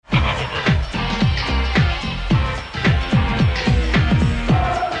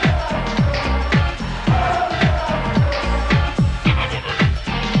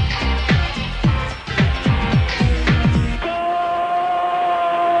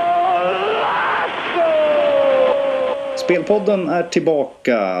Spelpodden är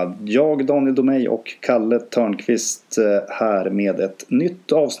tillbaka. Jag, Daniel Domey och Kalle Törnqvist här med ett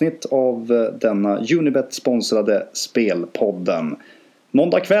nytt avsnitt av denna Unibet-sponsrade Spelpodden.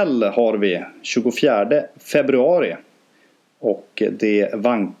 Måndag kväll har vi 24 februari och det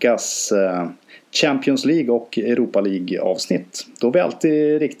vankas Champions League och Europa League-avsnitt. Då är vi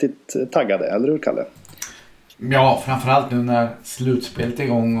alltid riktigt taggade, eller hur Kalle? Ja, framförallt nu när slutspelet är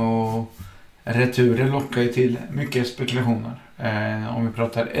igång och returer lockar ju till mycket spekulationer. Om vi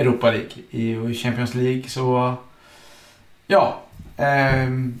pratar Europa League. I Champions League så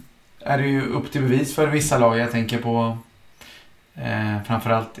är det ju upp till bevis för vissa lag. Jag tänker på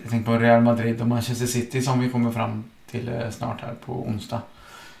framförallt jag tänker på Real Madrid och Manchester City som vi kommer fram till snart här på onsdag.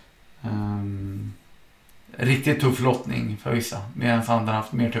 Riktigt tuff lottning för vissa, medan andra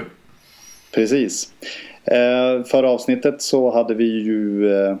haft mer tur. Precis. Förra avsnittet så hade vi ju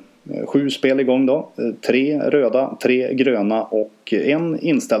 7 spel igång då. 3 röda, 3 gröna och en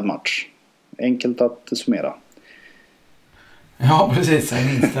inställd match. Enkelt att summera. Ja, precis. En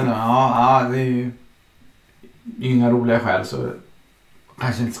inställd. Ja, det är ju inga roliga skäl så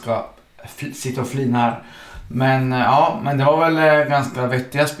kanske inte ska sitta och flina här. Men det var väl ganska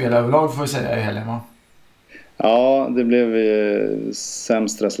vettiga spel överlag får vi säga i helgen, va? Ja, det blev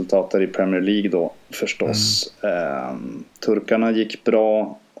sämst resultat i Premier League då förstås. Turkarna gick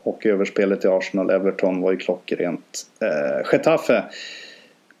bra och överspelet i Arsenal-Everton var ju klockrent. Getafe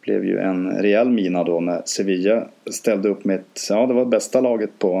blev ju en rejäl mina då när Sevilla ställde upp med det var bästa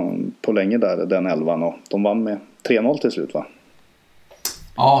laget på länge där, den 11:an, och de vann med 3-0 till slut, va?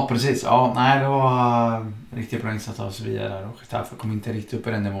 Ja, precis. Ja, nej, det var riktigt bra insats av Sevilla där och Getafe kom inte riktigt upp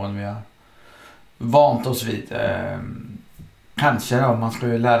i den nivån vi har vant oss vid. Kanske då, man ska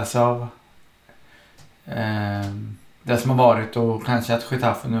ju lära sig av det som har varit och kanske att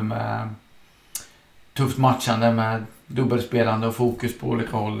Getafe nu med tufft matchande med dubbelspelande och fokus på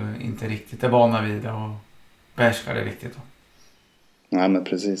olika håll inte riktigt är vana vid det och behärskar det riktigt då. Nej, men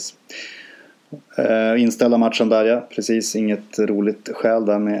precis. Inställa matchen där, ja. Precis, inget roligt skäl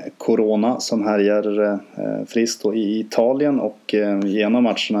där med corona som härjar friskt då i Italien, och i en av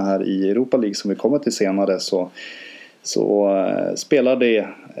matcherna här i Europa League som vi kommer till senare så spelar det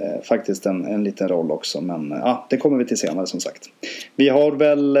faktiskt en liten roll också, men det kommer vi till senare som sagt. Vi har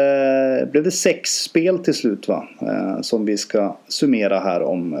väl blev det 6 spel till slut, va? Som vi ska summera här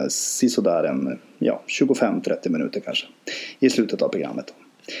om sådär 25-30 minuter kanske i slutet av programmet då.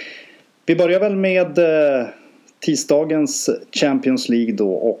 Vi börjar väl med tisdagens Champions League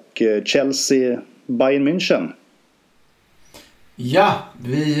då och Chelsea Bayern München. Ja,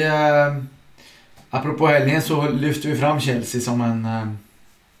 vi apropå helgen så lyfter vi fram Chelsea som en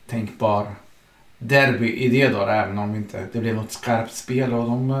tänkbar derby-idé då, även om inte det blev något skarpt spel, och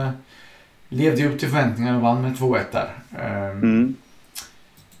de levde upp till förväntningarna och vann med 2-1 där.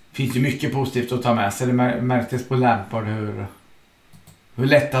 Finns ju mycket positivt att ta med sig. Det märktes på Lampard hur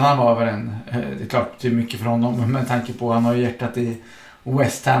lättad han var över den. Det är klart det är mycket för honom med tanke på att han har hjärtat i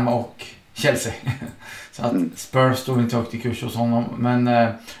West Ham och Chelsea. Så att Spurs stod inte högt i kurs hos honom. Men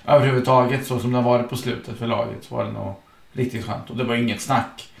överhuvudtaget så som det har varit på slutet för laget så var det nog riktigt skönt. Och det var inget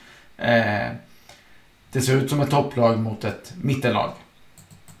snack. Det ser ut som ett topplag mot ett mittenlag.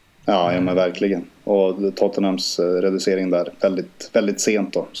 Ja, men verkligen. Och Tottenhams reducering där väldigt, väldigt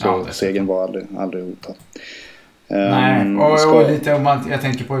sent då. Så segern var aldrig hotad. Nej, och lite om jag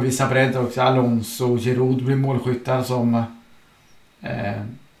tänker på vissa bredd också. Alonso och Giroud blir målskyttar som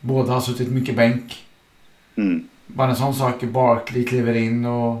båda har suttit mycket bänk. Bara en sån sak, Barkley kliver in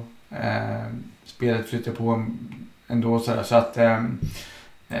och spelet flyttar på ändå sådär. Så att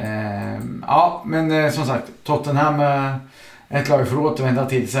men som sagt, Tottenham är ett lag för att återvända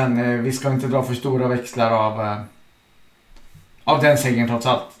till sen. Vi ska inte dra för stora växlar av den segern trots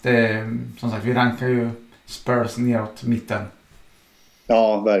allt. Som sagt, vi rankar ju Spurs neråt mitten.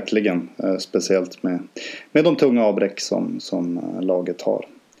 Ja, verkligen. Speciellt med de tunga avbräck som laget har.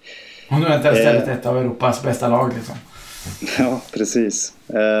 Och nu är det istället ett av Europas bästa lag liksom. Ja, precis.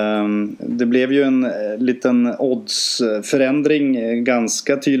 Det blev ju en liten oddsförändring,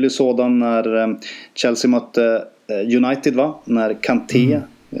 ganska tydlig sådan, när Chelsea mötte United, va? När Kanté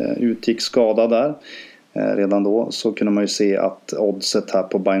utgick skadad där. Redan då så kunde man ju se att oddset här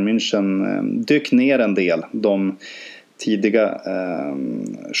på Bayern München dök ner en del. De tidiga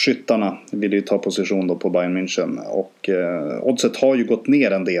skyttarna ville ju ta position då på Bayern München, och oddset har ju gått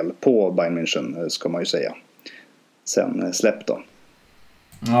ner en del på Bayern München, ska man ju säga, sen släpp då.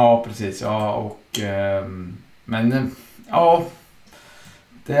 Ja, precis. Ja, och men ja,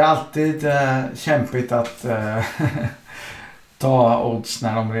 det är alltid kämpigt att ta odds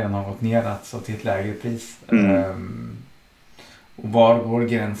när de redan har gått ner alltså till ett lägre pris. Och var går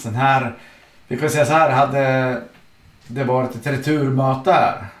gränsen här? Vi kan säga så här, hade det varit ett returmöte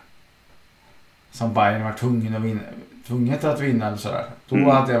här som Bayern var tvunget att vinna eller sådär, då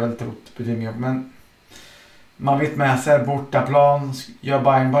hade jag väl trott betydligt mer. Men man vet med sig, bortaplan, gör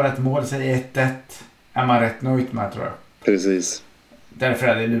Bayern bara ett mål, säger 1-1, är man rätt nöjd med, tror jag. Precis. Därför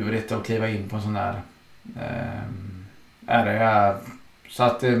är det lurigt att kliva in på en sån här ärliga. Så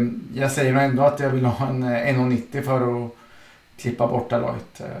att jag säger nog ändå att jag vill ha en 1,90 för att klippa borta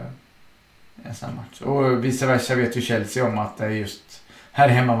laget en sån match. Och vice versa vet ju Chelsea om att det är just här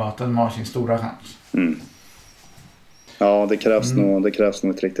hemmamöten har sin stora chans. Ja, det krävs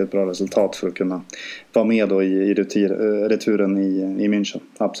nog ett riktigt bra resultat för att kunna vara med då i returen i München.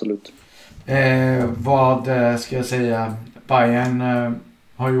 Absolut. Vad ska jag säga? Bayern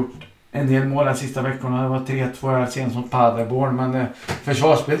har gjort en del mål de sista veckorna. Det var 3-2 här senast mot Paderborn, men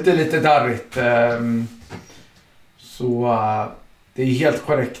försvarsspelet är lite darrigt. Så det är helt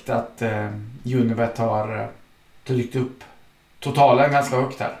korrekt att Unibet har tryckt upp totalen ganska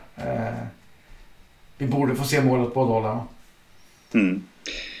högt här. Vi borde få se målet på båda hållen.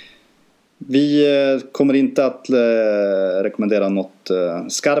 Vi kommer inte att rekommendera något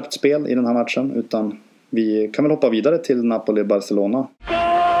skarpt spel i den här matchen, utan vi kan väl hoppa vidare till Napoli-Barcelona.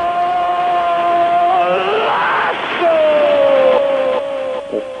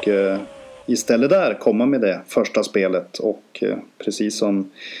 Och istället där komma med det första spelet. Och precis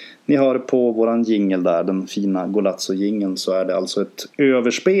som ni hör på våran jingle där, den fina Golazzo-jingeln, så är det alltså ett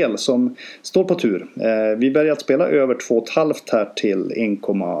överspel som står på tur. Vi börjar att spela över 2,5 här till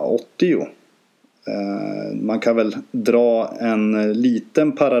 1,80. Man kan väl dra en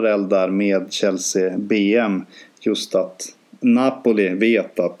liten parallell där med Chelsea BM. Just att Napoli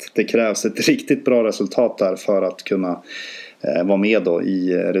vet att det krävs ett riktigt bra resultat där för att kunna vara med då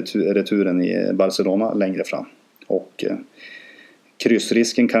i returen i Barcelona längre fram. Och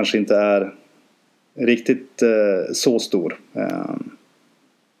kryssrisken kanske inte är riktigt så stor.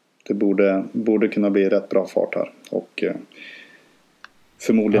 Det borde kunna bli rätt bra fart här. Och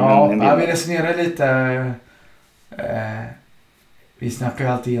förmodligen vi resonerar lite. Vi snackar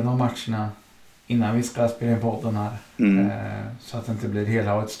ju alltid igenom matcherna innan vi ska spela in podden här. Så att det inte blir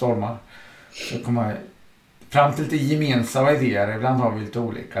hela och ett stormar. Så kommer fram till lite gemensamma idéer. Ibland har vi lite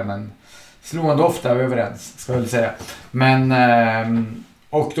olika, men slående ofta är vi överens, ska jag väl säga. Men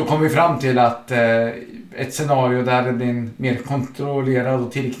och då kommer vi fram till att ett scenario där det blir en mer kontrollerad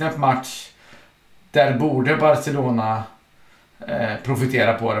och tillknäppt match, där borde Barcelona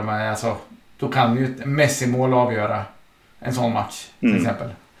profitera på det. Men alltså, då kan ju ett Messi-mål avgöra en sån match till exempel.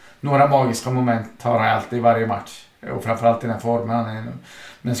 Några magiska moment har han alltid i varje match, och framförallt i den här formen han är nu.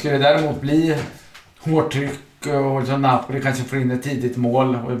 Men skulle det däremot bli hårt tryck och så Napoli kanske får in ett tidigt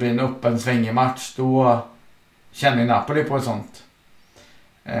mål och det blir en öppen svängig match, då känner Napoli på ett sånt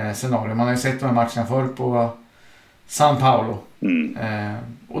scenario. Man har ju sett de här matcherna förr på San Paolo.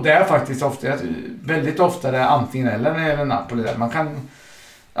 Och det är faktiskt väldigt ofta det är antingen eller när det gäller Napoli där. Man kan,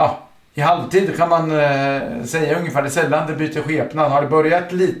 i halvtid kan man säga ungefär det, sällan det byter skepnad. Har det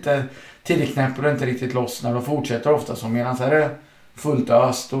börjat lite tillknäpp och det inte riktigt lossnar, och fortsätter ofta så, medan så är det fullt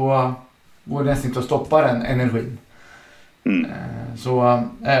öst, då går det nästan inte att stoppa den energin.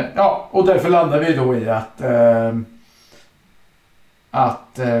 Och därför landar vi då i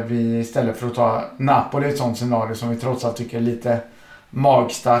att vi istället för att ta Napoli, ett sånt scenario som vi trots allt tycker är lite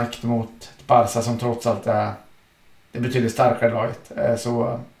magstarkt mot ett Barca som trots allt är det betyder starkare laget,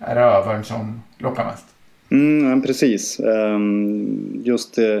 så är det övern som lockar mest. Precis.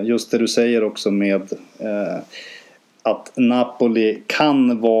 Just det du säger också med att Napoli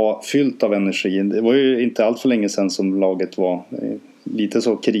kan vara fyllt av energi. Det var ju inte allt för länge sedan som laget var lite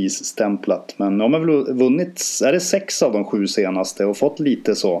så krisstämplat. Men de har väl vunnit, är det 6 av de 7 senaste, och fått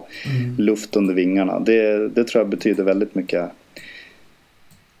lite så luft under vingarna. Det tror jag betyder väldigt mycket.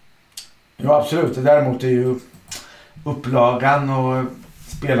 Ja, absolut. Däremot är ju upplagan och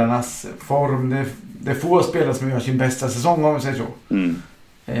spelarnas form, det är få spelare som gör sin bästa säsong, om vi säger så.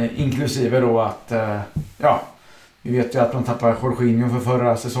 Inklusive då att vi vet ju att man tappade Jorginho för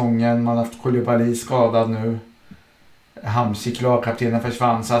förra säsongen. Man har haft Koulibaly skadad nu. Hamsik, lagkaptenen,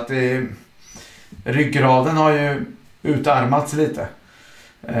 försvann. Så att ryggraden har ju utarmats lite.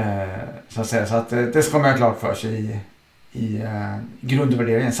 Så att säga. Så att det ska man ha klart för sig i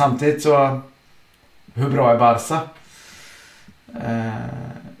grundvärderingen. Samtidigt så, hur bra är Barca?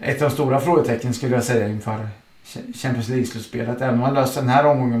 Ett av de stora frågetecken skulle jag säga inför Champions League-slutspelet, även om man löser den här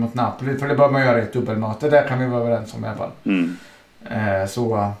omgången mot Napoli, för det bör man göra i ett dubbelmöte, där kan vi vara överens om i alla fall.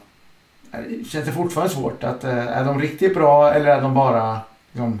 Så känns det fortfarande svårt att är de riktigt bra eller är de bara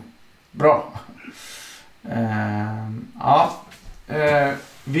bra?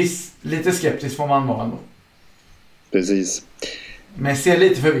 Visst, lite skeptisk får man vara ändå. Precis. Messi är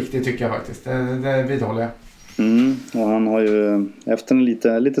lite för viktig tycker jag faktiskt. Det vidhåller jag. Och han har ju efter en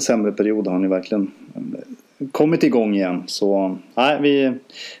lite sämre period har han ju verkligen kommit igång igen. Så nej,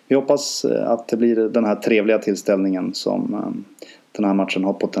 vi hoppas att det blir den här trevliga tillställningen som den här matchen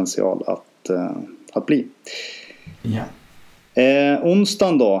har potential att bli. Ja.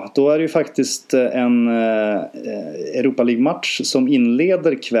 Onsdagen då är det ju faktiskt en Europa League-match som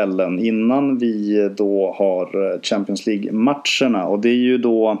inleder kvällen innan vi då har Champions League-matcherna. Och det är ju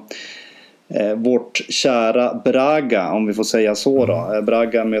då vårt kära Braga, om vi får säga så då.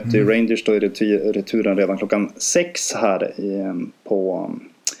 Braga möter ju Rangers då i returen redan klockan 6 här på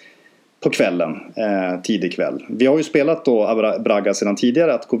kvällen, tidig kväll. Vi har ju spelat då Braga sedan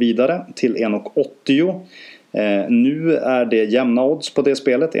tidigare att gå vidare till 1,80. Nu är det jämna odds på det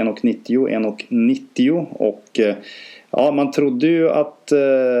spelet, 1,90 och ja, man trodde ju att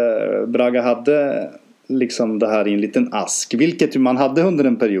Braga hade liksom det här i en liten ask, vilket ju man hade under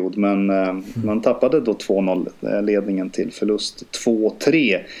en period, men man tappade då 2-0 ledningen till förlust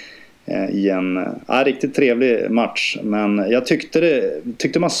 2-3 i en riktigt trevlig match. Men jag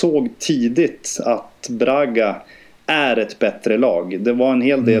tyckte man såg tidigt att Braga är ett bättre lag. Det var en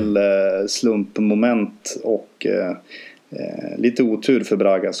hel del slumpmoment och lite otur för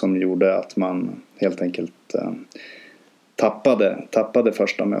Braga som gjorde att man helt enkelt tappade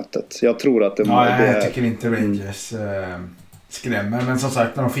första mötet. Jag tror att jag tycker inte Rangers skrämmer, men som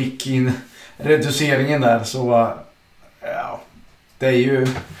sagt när de fick in reduceringen där så det är ju,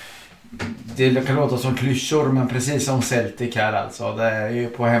 det kan låta som klyschor, men precis som Celtic här alltså, det är ju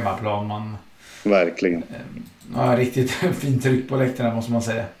på hemmaplan man verkligen riktigt fint tryck på läktarna måste man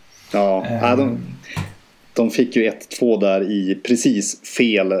säga. De fick ju 1-2 där i precis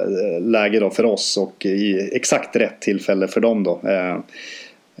fel läge då för oss och i exakt rätt tillfälle för dem då.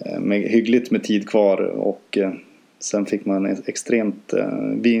 Med hyggligt med tid kvar och sen fick man extremt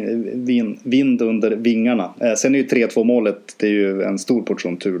vind under vingarna. Sen är ju 3-2 målet, det är ju en stor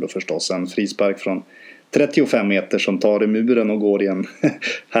portion tur då förstås. En frispark från 35 meter som tar i muren och går i en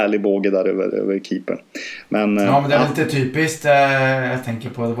härlig båge där över keepern. Men det är lite typiskt, jag tänker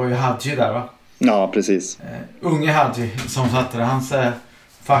på, det var ju Hadji där va? Ja, precis. Unge Hadji som satte det. Hans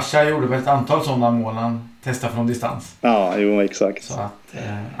farsa gjorde väl ett antal sådana mål han testade från distans. Ja, jo, exakt. Så att,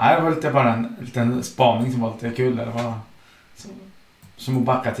 det var lite bara en liten spaning som var lite kul. Det var som att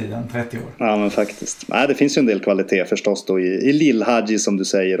backa tiden 30 år. Ja, men faktiskt. Det finns ju en del kvalitet förstås då i Lil Hadji som du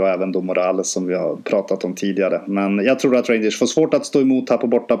säger och även då Morales som vi har pratat om tidigare. Men jag tror att Rangers får svårt att stå emot här på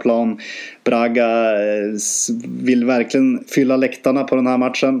bortaplan. Braga vill verkligen fylla läktarna på den här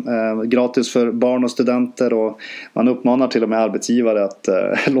matchen. Gratis för barn och studenter och man uppmanar till och med arbetsgivare att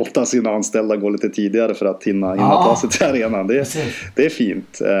låta sina anställda gå lite tidigare för att hinna ta sig till arenan. Det är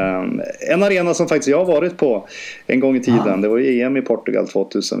fint. En arena som faktiskt jag har varit på en gång i tiden. Det var ju EM i Portugal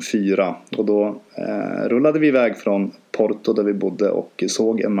 2004 och då rullade vi iväg från Porto där vi bodde och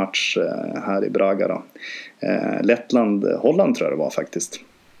såg en match här i Braga då. Lettland-Holland tror jag det var faktiskt.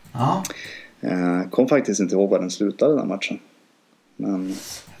 Kom faktiskt inte ihåg vad den slutade den matchen. Men...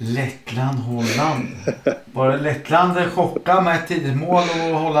 Lettland-Holland. Var det Lettland chockade med ett tidigt mål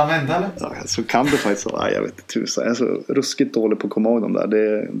och Holland vände eller? Ja, så kan det faktiskt vara. Jag vet inte tusan. Jag är så ruskigt dålig på att komma ihåg dem där.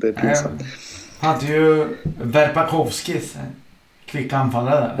 Det är pinsamt. Hade ju Verpakovskis kvick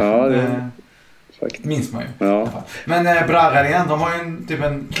anfallare där. Ja, det minns man ju. Ja. Men Braga igen, de har ju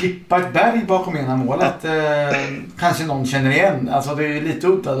en klippa, ett berg bakom ena målet. Kanske någon känner igen. Alltså det är ju lite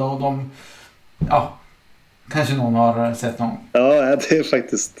udda då. Kanske någon har sett någon. Ja,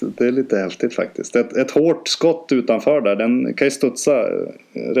 det är lite häftigt faktiskt. Ett hårt skott utanför där. Den kan ju studsa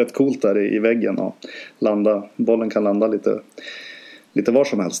rätt coolt där i väggen och bollen kan landa lite var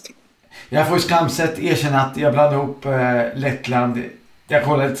som helst. Jag får ju skamset erkänna att jag blandade ihop Lettland. Jag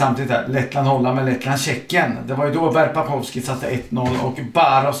kollade lite samtidigt här. Lettland-Holland med Lettland-Tjeckien. Det var ju då Verpakovski satte 1-0 och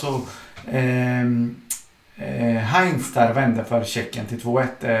Baros och Heinz där vände för Tjeckien till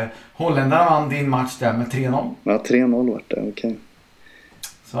 2-1. Holländarna vann din match där med 3-0. Ja, 3-0 var det, okej.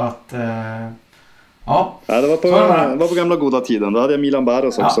 Så att... det var på gamla goda tiden. Då hade jag Milan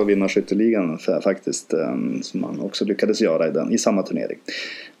Baros också vinnarskytteligan faktiskt. Som man också lyckades göra i samma turnering.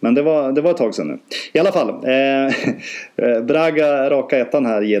 Men det var ett tag sedan nu. I alla fall. Braga raka ettan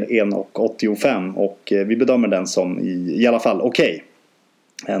här ger 1,85. Och vi bedömer den som i alla fall okej.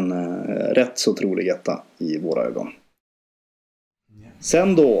 En rätt så trolig etta i våra ögon.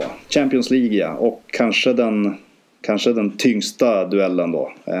 Sen då Champions League och kanske den tyngsta duellen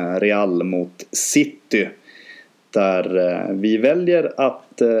då. Real mot City. Där vi väljer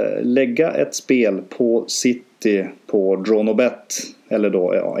att lägga ett spel på City 1,90 på Dronobet, eller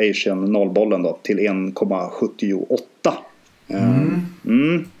då Asian nollbollen då, till 1,78.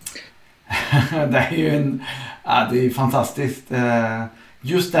 Det är ju det är fantastiskt.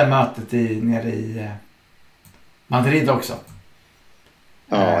 Just det mötet nere i Madrid också.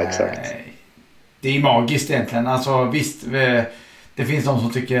 Ja, exakt. Det är magiskt egentligen. Alltså visst, det finns de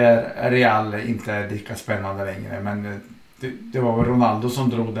som tycker Real inte är lika spännande längre, men det var väl Ronaldo som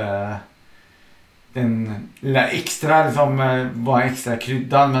drog den lilla extra, liksom, var extra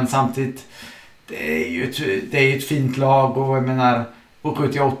kryddan, men samtidigt det är ju ett fint lag, och jag menar, åka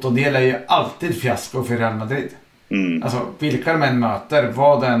ut i åttondel är ju alltid fiasko för Real Madrid. Alltså vilka de än möter,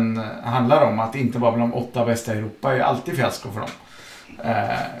 vad den handlar om, att inte vara bland de 8 bästa i Europa är ju alltid fiasko för dem.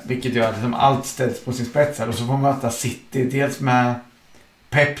 Vilket gör att liksom allt ställs på sin spets här. Och så får man möta City, dels med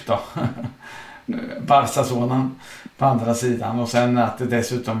Pep då, Barca-sonen på andra sidan, och sen att det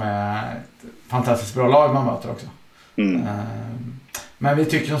dessutom är ett fantastiskt bra lag man möter också. Men vi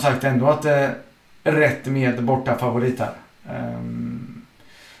tycker som sagt ändå att det är rätt med borta favorit här.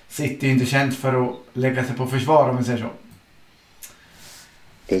 City är inte känt för att lägga sig på försvar, om vi säger så.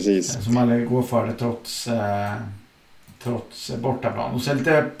 Precis. Som alla går för det trots bortaplan. Och så är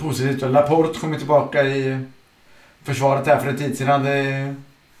lite positivt. Laporte kommer tillbaka i försvaret här för en tid sedan.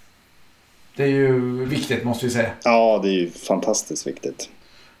 Det är ju viktigt, måste vi säga. Ja, det är ju fantastiskt viktigt.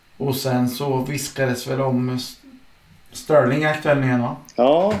 Och sen så viskades väl om Sterling aktuell igen, va?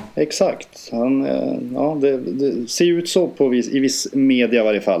 Ja, exakt. Det ser ut så i viss media i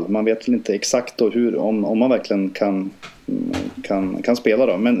varje fall. Man vet väl inte exakt då om man verkligen kan spela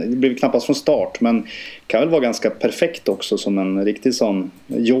då. Men det blev knappast från start, men kan väl vara ganska perfekt också som en riktig sån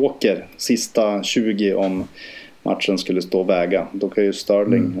joker sista 20 om matchen skulle stå och väga. Då kan ju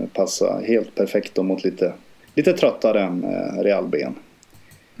Sterling passa helt perfekt då mot lite tröttare Real-ben.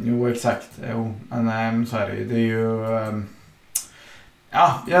 Jo, exakt. Jo, men så är det ju. Det är ju...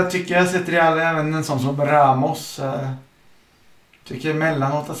 jag tycker jag har sett Real, även en sån som Ramos. Tycker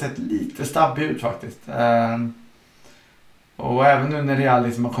emellanåt har sett lite stabbig ut faktiskt. Och även nu när Real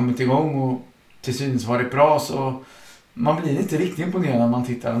liksom har kommit igång och till syns varit bra, så man blir inte riktigt imponerad när man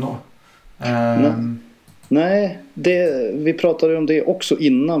tittar ändå. Nej, vi pratade om det också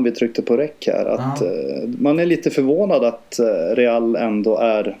innan vi tryckte på räck här. Att man är lite förvånad att Real ändå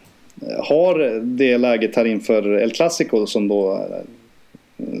har det läget här inför El Clasico som då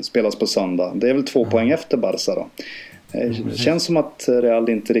spelas på söndag. Det är väl 2 poäng efter Barca då. Det känns som att Real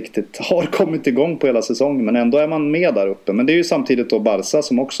inte riktigt har kommit igång på hela säsongen, men ändå är man med där uppe. Men det är ju samtidigt då Barca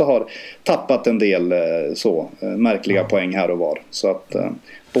som också har tappat en del märkliga poäng här och var. Så att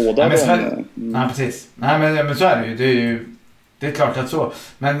båda Nej, precis. Nej, men så är det ju. Det är klart att så.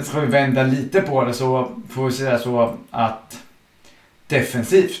 Men ska vi vända lite på det, så får vi säga så att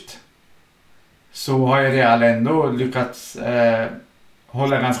defensivt så har ju Real ändå lyckats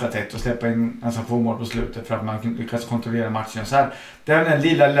hålla ganska tätt och släppa in ganska få mål på slutet för att man lyckas kontrollera matchen. Så här, det är den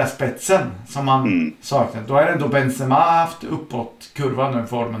lilla spetsen som man saknar. Då är det ändå Benzema haft uppåt kurvan nu,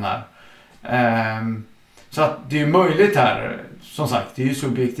 formen här. Så att det är möjligt här, som sagt, det är ju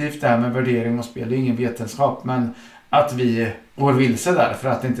subjektivt det här med värdering och spel, det är ingen vetenskap, men att vi går vilse där för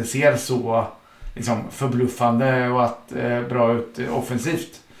att det inte ser så liksom förbluffande och att bra ut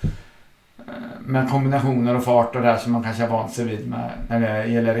offensivt. Med kombinationer och fart och det här som man kanske har vant sig vid med när det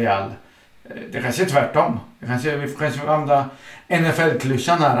gäller Real. Det kanske är tvärtom. Vi kanske använda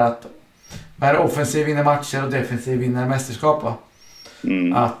NFL-klyschan här att när offensiv vinner matcher och defensiv vinner mästerskap.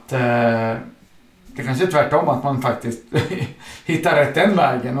 Att det kanske är tvärtom, att man faktiskt hittar rätt den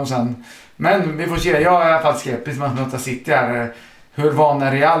vägen och sen, men vi får se. Jag är i alla fall skeptisk med att möta City här. Hur van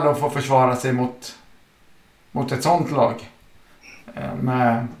är Real att få försvara sig mot ett sånt lag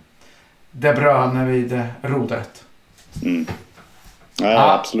med De Bruyne vid rodret.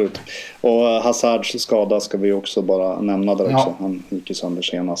 Ja, absolut. Och Hazards skada ska vi också bara nämna där också. Han gick ju sönder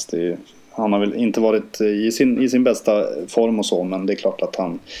senast. Han har väl inte varit i sin bästa form och så, men det är klart att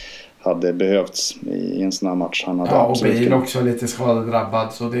han hade behövts i en sån här match. Han hade och Bale också lite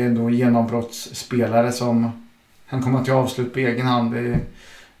skadedrabbad, så det är ändå en genombrottsspelare som han kommer till avslut på egen hand.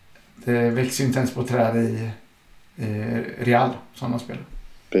 Det växer ju inte ens på träd i Real, sådana spelare.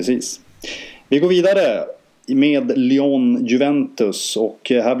 Precis. Vi går vidare med Lyon-Juventus, och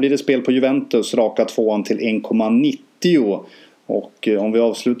här blir det spel på Juventus, raka 2 till 1,90. Och om vi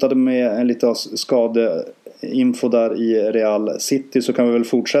avslutade med en lite skadeinfo där i Real City, så kan vi väl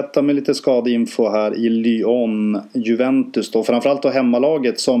fortsätta med lite skadeinfo här i Lyon-Juventus då. Framförallt då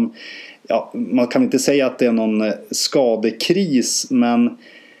hemmalaget som, man kan inte säga att det är någon skadekris, men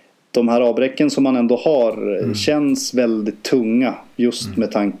de här avbräcken som man ändå har känns väldigt tunga, just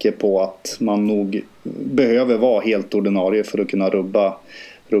med tanke på att man nog behöver vara helt ordinarie för att kunna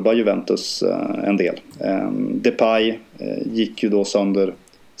rubba Juventus en del. Depay gick ju då sönder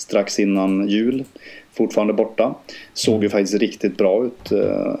strax innan jul, fortfarande borta. Såg ju faktiskt riktigt bra ut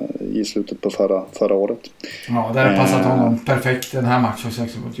i slutet på förra året. Ja, det har passat honom perfekt den här matchen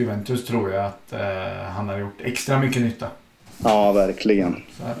mot Juventus, tror jag att han har gjort extra mycket nytta. Ja, verkligen.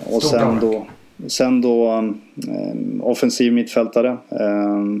 Och sen då offensiv mittfältare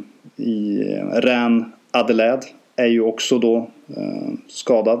i Ren Adelaide är ju också då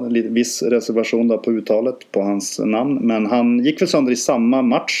skadad. Viss reservation där på uttalet på hans namn. Men han gick väl sönder i samma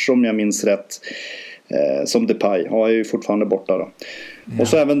match, om jag minns rätt, som Depay. Och är ju fortfarande borta då. Ja. Och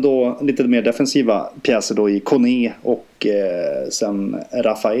så även då lite mer defensiva pjäser då i Koné och sen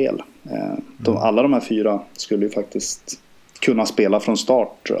Rafael. Alla de här 4 skulle ju faktiskt kunna spela från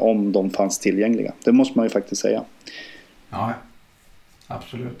start om de fanns tillgängliga. Det måste man ju faktiskt säga. Ja,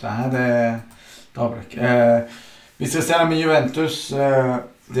 absolut. Det här är Dabrek. Vi ska säga med Juventus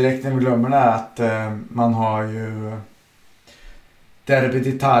direkt när vi glömmer det, att man har ju Derby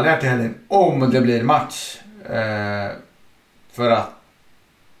d'Italia till helgen om det blir match. För att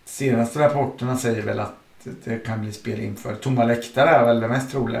senaste rapporterna säger väl att det kan bli spel inför tomma läktare, är väl det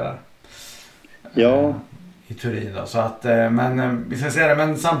mest troliga där. Ja. I Turin då. Så att, men vi ska säga det,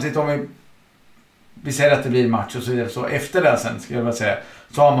 men samtidigt om vi säger att det blir match och så vidare, så efter det sen ska jag väl säga,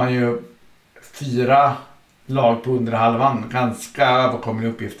 så har man ju 4 lag på under halvan, ganska överkomliga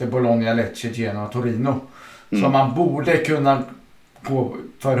uppgifter: Bologna, Lecce, Genoa, Torino. Så man borde kunna gå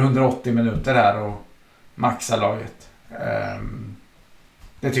för 180 minuter här och maxa laget.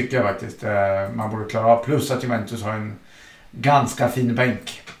 Det tycker jag faktiskt man borde klara av. Plus att Juventus har en ganska fin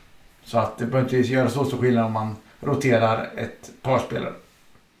bänk. Så att det behöver inte göra så stor skillnad om man roterar ett par spelare.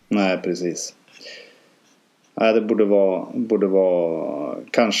 Nej, precis. Nej, det borde vara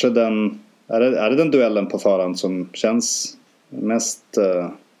kanske den... Är det den duellen på förhand som känns mest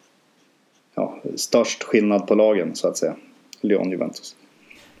störst skillnad på lagen, så att säga? Lyon-Juventus.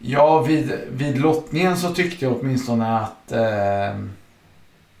 Ja, vid lottningen så tyckte jag åtminstone att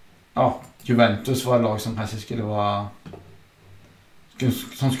Juventus var ett lag som kanske skulle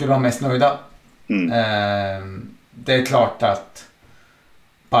vara mest nöjda. Det är klart att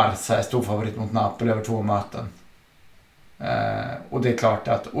Barca är stor favorit mot Napoli över 2 möten. Och det är klart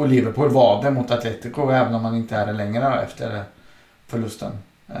att Liverpool var det mot Atletico, även om man inte är det längre efter förlusten.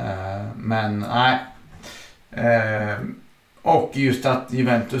 Men nej. Och just att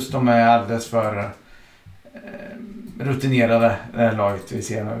Juventus, de är alldeles för rutinerade, det här laget vi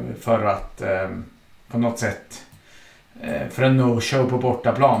ser, för att på något sätt för en no-show på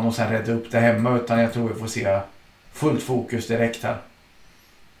bortaplan och sen rädda upp det hemma, utan jag tror vi får se fullt fokus direkt här.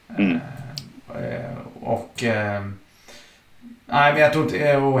 Nej, men jag tror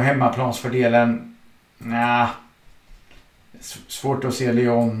inte, och hemmaplansfördelen, svårt att se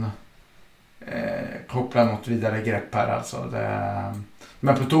Lyon koppla något vidare grepp här alltså.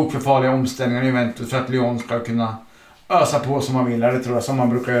 Men på tok för farliga omställningar i Juventus för att Lyon ska kunna ösa på som man vill, det tror jag, som man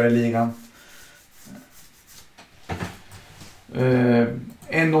brukar göra i ligan.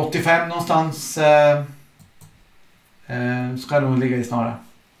 1,85 någonstans ska nog ligga i snarare.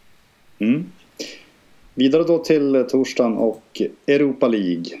 Vidare då till torsdagen och Europa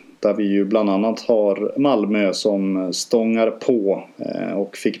League, där vi ju bland annat har Malmö som stångar på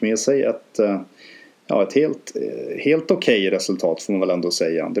och fick med sig ett helt okej resultat, får man väl ändå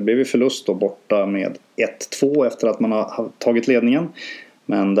säga. Det blev ju förlust då borta med 1-2 efter att man har tagit ledningen.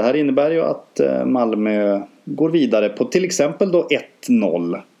 Men det här innebär ju att Malmö går vidare på till exempel då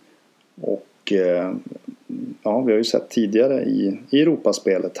 1-0. Och vi har ju sett tidigare i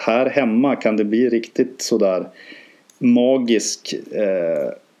Europaspelet. Här hemma kan det bli riktigt sådär magisk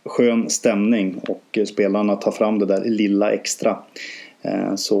skön stämning och spelarna tar fram det där lilla extra.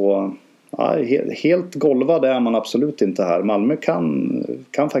 Så helt golvad är man absolut inte här. Malmö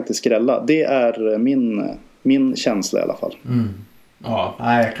kan faktiskt skrälla. Det är min känsla i alla fall. Ja,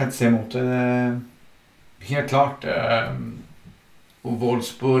 nej, jag kan inte se emot det. Helt klart. Och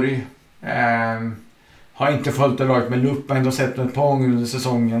Wolfsburg har inte följt det laget med lupp, men ändå sett ett par gånger under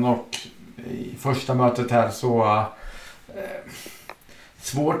säsongen, och i första mötet här så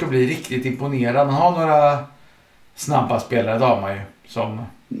svårt att bli riktigt imponerad. Man har några snabba spelare, det har man ju,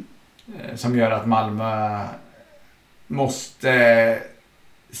 som gör att Malmö måste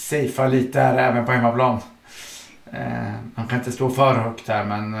safea lite här även på hemmaplan. Man kan inte stå för högt här,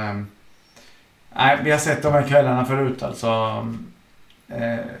 men nej, vi har sett de här kvällarna förut alltså.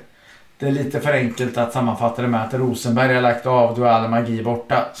 Det är lite för enkelt att sammanfatta det med att Rosenberg har lagt av, då är all magi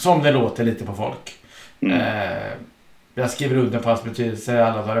borta, som det låter lite på folk. Vi jag skriver under på hans betydelse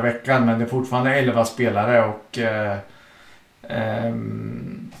alla dagar i veckan, men det är fortfarande 11 spelare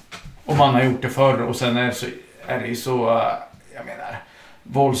och man har gjort det förr, och sen är det ju så, jag menar,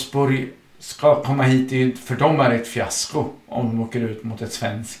 Wolfsburg ska komma hit, för dem är det ett fiasko om de åker ut mot ett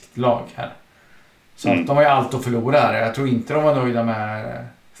svenskt lag här. Så att de har ju allt att förlora här. Jag tror inte de var nöjda med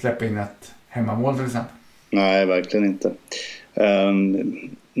att släppa in ett hemmamål till exempel. Nej, verkligen inte.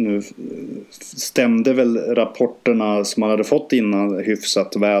 Nu stämde väl rapporterna som man hade fått innan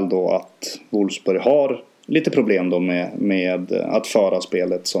hyfsat väl då, att Wolfsburg har lite problem då med att föra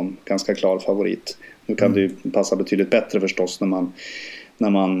spelet som ganska klar favorit. Nu kan det ju passa betydligt bättre förstås när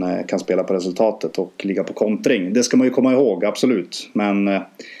man kan spela på resultatet och ligga på kontring. Det ska man ju komma ihåg, absolut. Men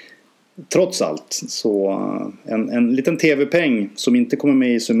trots allt så en liten tv-peng som inte kommer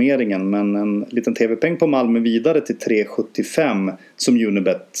med i summeringen, men en liten tv-peng på Malmö vidare till 3,75 som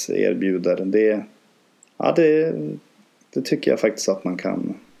Unibet erbjuder. Det tycker jag faktiskt att man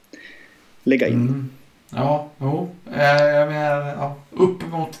kan lägga in. Ja, jag menar,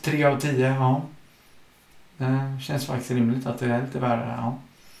 upp mot 3 av 10, ja. Det känns faktiskt rimligt att det är lite värre, ja.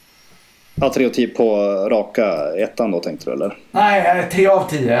 Ja, 3 av 10 på raka ettan då, tänkte du, eller? Nej, 3 av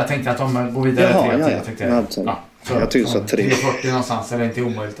 10. Jag tänkte att de går vidare 3 av 10. Tänkte jag. Jag tycker så 3,40 någonstans, eller inte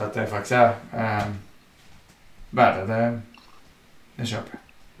omöjligt att det faktiskt är värde. Det köper jag.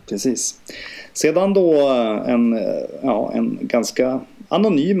 Precis. Sedan då en ganska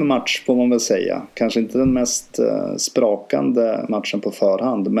anonym match får man väl säga. Kanske inte den mest sprakande matchen på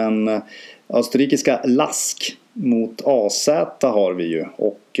förhand, men österrikiska Lask mot AZ har vi ju,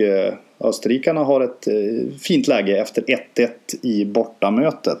 och österrikarna har ett fint läge efter 1-1 i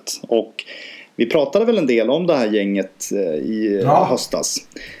bortamötet, och vi pratade väl en del om det här gänget i höstas.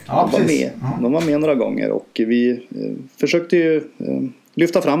 De var med några gånger, och vi försökte ju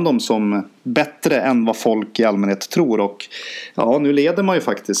lyfta fram dem som bättre än vad folk i allmänhet tror, och nu leder man ju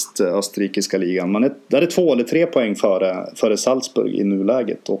faktiskt österrikiska ligan. Man är 2 eller 3 poäng före Salzburg i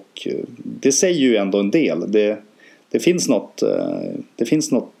nuläget, och det säger ju ändå en del. Det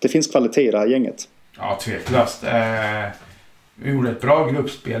finns kvalitet i det här gänget. Ja, tveklöst. Vi gjorde ett bra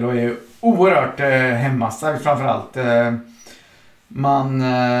gruppspel och är ju oerhört hemmastarkt framförallt. Man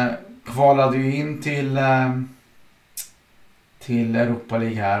kvalade ju in till Europa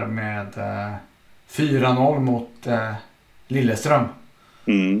League här med 4-0 mot Lilleström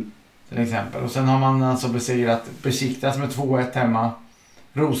till exempel. Och sen har man alltså besiktats med 2-1 hemma,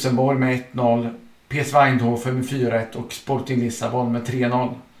 Rosenborg med 1-0, PSV Eindhoven med 4-1 och Sporting Lissabon med 3-0.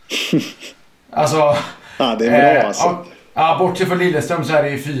 Alltså det är bra alltså. Bortsett från Lilleström så är det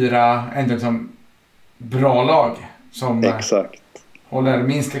ju 4 ändå liksom bra lag som exakt håller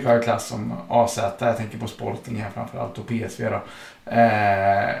minst lika hög klass som AZ. Jag tänker på Sporting här framförallt, och PSV då.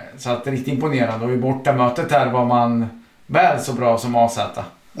 Så att det är riktigt imponerande, och i bortamötet här var man väl så bra som AZ.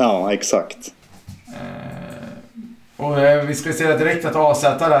 Ja, exakt. Och vi ska säga direkt att AZ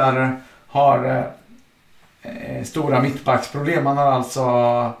där har stora mittbacksproblem. Man har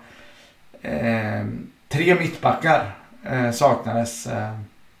alltså 3 mittbackar saknades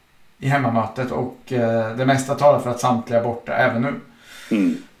i hemmamötet, och det mesta talar för att samtliga är borta även nu.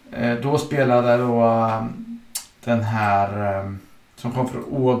 Då spelade den här som kom från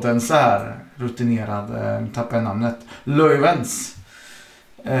Odense här, rutinerad, tappade namnet, Löwens.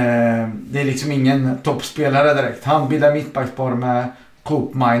 Det är liksom ingen toppspelare direkt. Han bildar mittbackspar med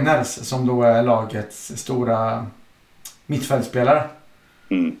Coop Miners, som då är lagets stora mittfältspelare.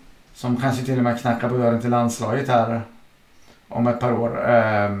 Som kanske till och med knackar på dörren till landslaget här om ett par år.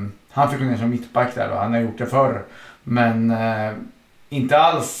 Han fick ner som mittback där, och han har gjort det förr, men inte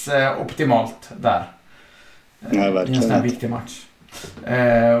alls optimalt där. Nej, verkligen. I en sån här viktig match.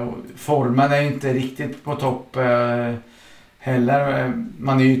 Formen är inte riktigt på topp heller.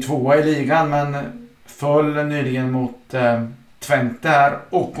 Man är ju 2 i ligan, men föll nyligen mot Twente här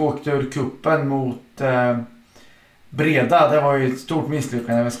och åkte ur kuppen mot Breda. Det var ju ett stort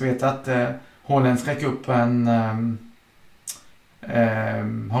misslyckande. Jag ska veta att holländska kuppen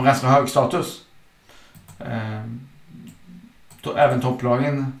har ganska hög status. Även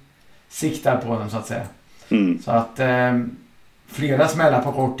topplagen siktar på den, så att säga. Så att flera smällar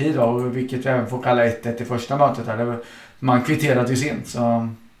på kort tid då, vilket vi även får kalla 1-1 i första mötet här. Man kvitterade ju sent, så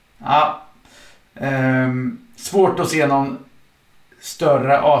svårt att se någon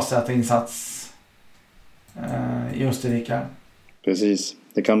större AZ-insats i Österrike. Precis.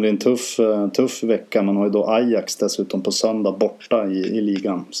 Det kan bli en tuff vecka. Man har ju då Ajax dessutom på söndag borta i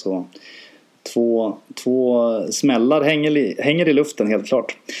ligan. Så två smällar hänger i luften, helt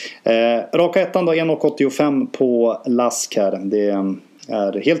klart. Raka ettan då, 1,85 på Lask här. Det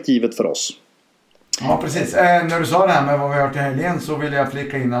är helt givet för oss. Ja, precis. När du sa det här med vad vi har hört i helgen så vill jag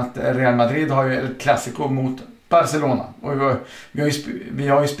flika in att Real Madrid har ju El Clasico mot Barcelona. Och vi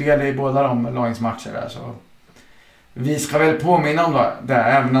har ju spel i båda de lagningsmatcher där, så vi ska väl påminna om det,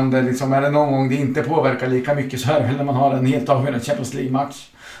 även om det liksom är det någon gång det inte påverkar lika mycket, så är det väl när man har en helt avgörande Champions League-match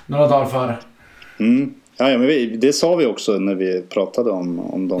några dagar före. Ja, men det sa vi också när vi pratade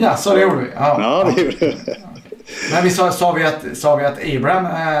om dem. Ja, så det gjorde vi. Ja, det gjorde vi. Men vi sa vi att Abraham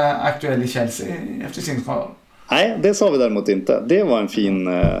är aktuell i Chelsea efter sin skada? Nej, det sa vi däremot inte. Det var en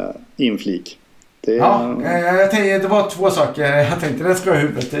fin inflik. Ja, jag tänkte, det var två saker. Jag tänkte det ska jag i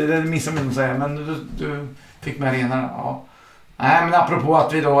huvudet. Det missade mig att säga, men du fick med det ena. Ja. Nej, men apropå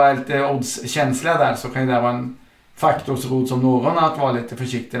att vi då är lite oddskänsliga där, så kan det vara en faktor så god som någon att vara lite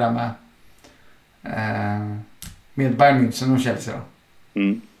försiktig där med Bayern München och Chelsea då.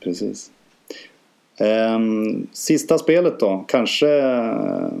 Precis. Sista spelet då,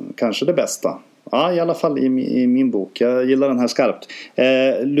 kanske det bästa. Ja, i alla fall i min bok. Jag gillar den här skarpt.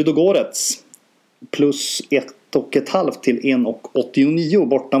 Ludogorets plus 1,5 till 1,89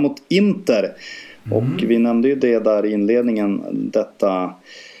 borta mot Inter. Och vi nämnde ju det där i inledningen,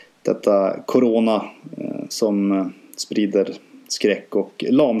 detta corona som sprider skräck och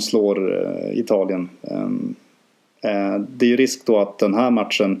lamslår Italien. Det är ju risk då att den här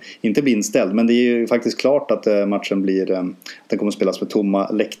matchen inte blir inställd, men det är ju faktiskt klart att matchen den kommer att spelas med tomma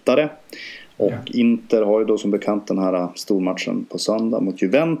läktare. Och Inter har ju då som bekant den här stormatchen på söndag mot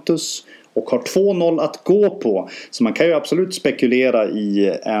Juventus och har 2-0 att gå på. Så man kan ju absolut spekulera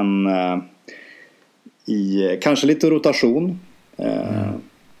i kanske lite rotation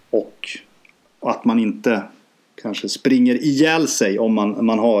och att man inte kanske springer ihjäl sig om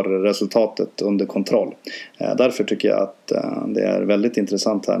man har resultatet under kontroll. Därför tycker jag att det är väldigt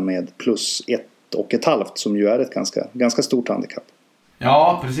intressant här med plus 1,5 som ju är ett ganska stort handikapp.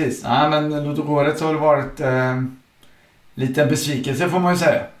 Ja, precis. Nej, men Ludogorets har varit lite en besvikelse får man ju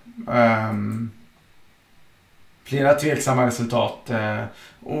säga. Flera tveksamma resultat.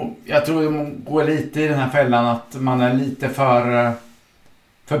 Och jag tror det går lite i den här fällan att man är lite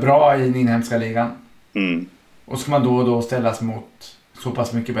för bra i den inhemska ligan. Och ska man då och då ställas mot så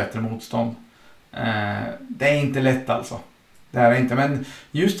pass mycket bättre motstånd. Det är inte lätt alltså. Det är inte. Men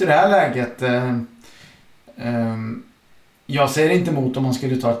just i det här läget jag ser inte emot om man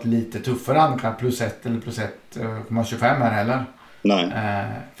skulle ta ett lite tuffare handikapp plus 1 eller plus 1,25 här heller. Nej.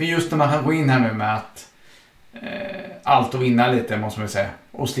 För just när man kan gå in här nu med att allt att vinna lite måste man säga.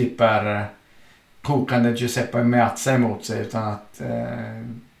 Och slipper kokande Giuseppe Meazza emot sig, utan att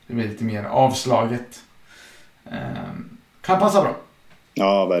det blir lite mer avslaget. Kan passa bra.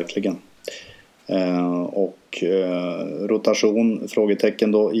 Ja, verkligen. Och rotation,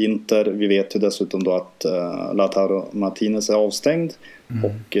 frågetecken då, Inter. Vi vet ju dessutom då att Lautaro Martinez är avstängd.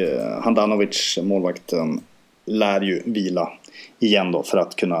 Och Handanovic, målvakten, lär ju vila igen då för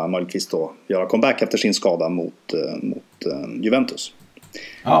att kunna möjligtvis då göra comeback efter sin skada mot Juventus.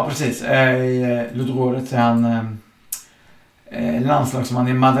 Ja, precis. I Ludogorets är han landslagsman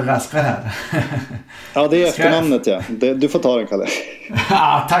i Madagaskar här. Ja, det är efternamnet, ja. Du får ta den, Kalle.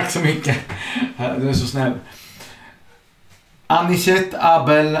 Ja, tack så mycket. Du är så snäll. Anichet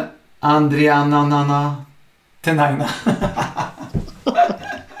Abel Andriananana Tenaina.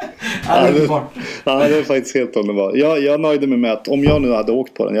 Det är faktiskt helt underbart. Jag nöjde mig med att om jag nu hade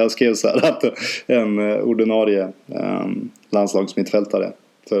åkt på den, jag skrev så här att en ordinarie landslagsmittfältare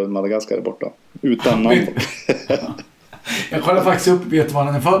för Madagaskar är borta. Utan namn. Jag kollar faktiskt upp, vet du var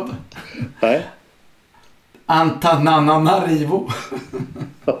han är född? Nej. Antananarivo.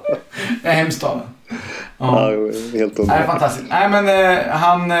 Det är hemstaden. Ja, helt underbart. Det är fantastiskt. Nej, men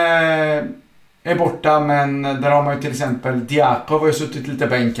han är borta, men där har man ju till exempel Diakov har ju suttit lite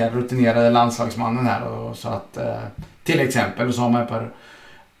bänkad, rutinerade landslagsmannen här, och så att till exempel, och så har man ett par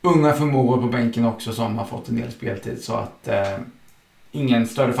unga förmågor på bänken också som har fått en del speltid, så att ingen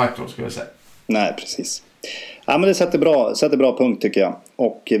större faktor skulle jag säga. Nej, precis. Ja, men det sätter bra punkt tycker jag.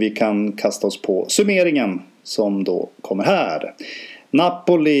 Och vi kan kasta oss på summeringen som då kommer här.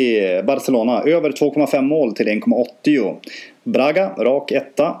 Napoli, Barcelona, över 2,5 mål till 1,80. Braga, rak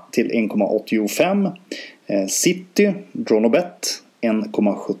 1 till 1,85. City, Dronobet,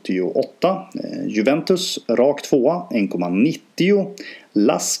 1,78. Juventus, rak 2, 1,90.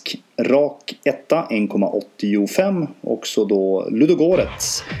 Lask, rak 1, 1,85. Också då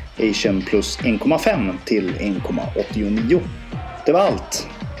Ludogorets, Asian plus 1,5 till 1,89. Det var allt.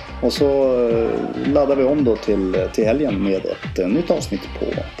 Och så laddar vi om då till helgen med ett nytt avsnitt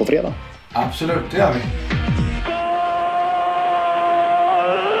på fredag. Absolut, det gör vi.